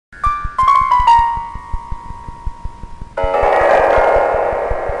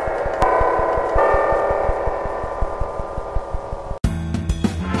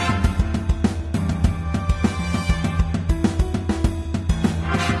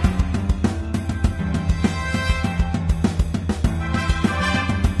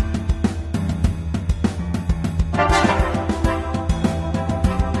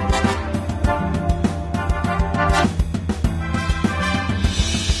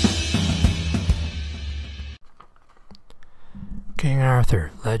King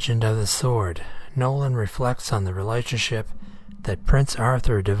Arthur, Legend of the Sword. Nolan reflects on the relationship that Prince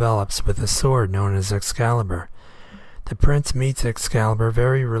Arthur develops with the sword known as Excalibur. The prince meets Excalibur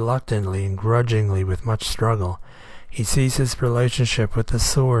very reluctantly and grudgingly with much struggle. He sees his relationship with the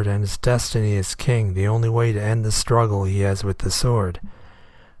sword and his destiny as king the only way to end the struggle he has with the sword.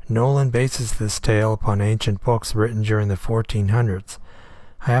 Nolan bases this tale upon ancient books written during the 1400s.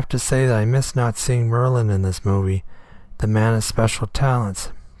 I have to say that I miss not seeing Merlin in this movie, the man of special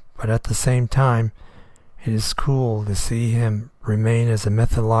talents, but at the same time, it is cool to see him remain as a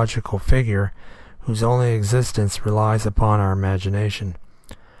mythological figure whose only existence relies upon our imagination.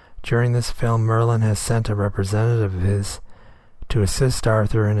 During this film, Merlin has sent a representative of his to assist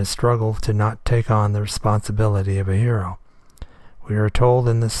Arthur in his struggle to not take on the responsibility of a hero. We are told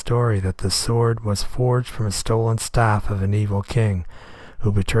in this story that the sword was forged from a stolen staff of an evil king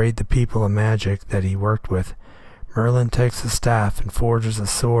who betrayed the people of magic that he worked with. Merlin takes the staff and forges a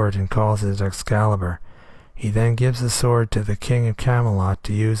sword and calls it Excalibur. He then gives the sword to the king of Camelot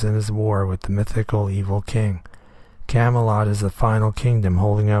to use in his war with the mythical evil king. Camelot is the final kingdom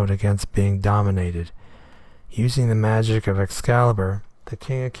holding out against being dominated. Using the magic of Excalibur, the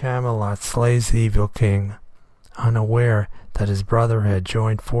king of Camelot slays the evil king, unaware that his brother had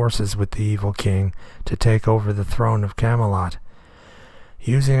joined forces with the evil king to take over the throne of Camelot.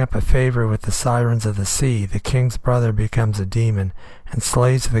 Using up a favor with the sirens of the sea, the king's brother becomes a demon and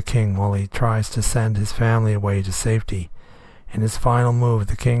slays the king while he tries to send his family away to safety. In his final move,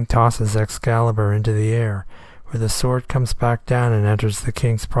 the king tosses Excalibur into the air, where the sword comes back down and enters the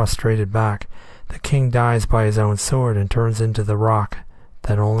king's prostrated back. The king dies by his own sword and turns into the rock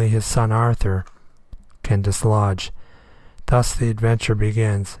that only his son Arthur can dislodge. Thus the adventure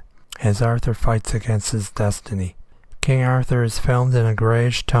begins, as Arthur fights against his destiny. King Arthur is filmed in a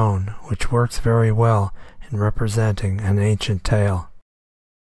grayish tone, which works very well in representing an ancient tale.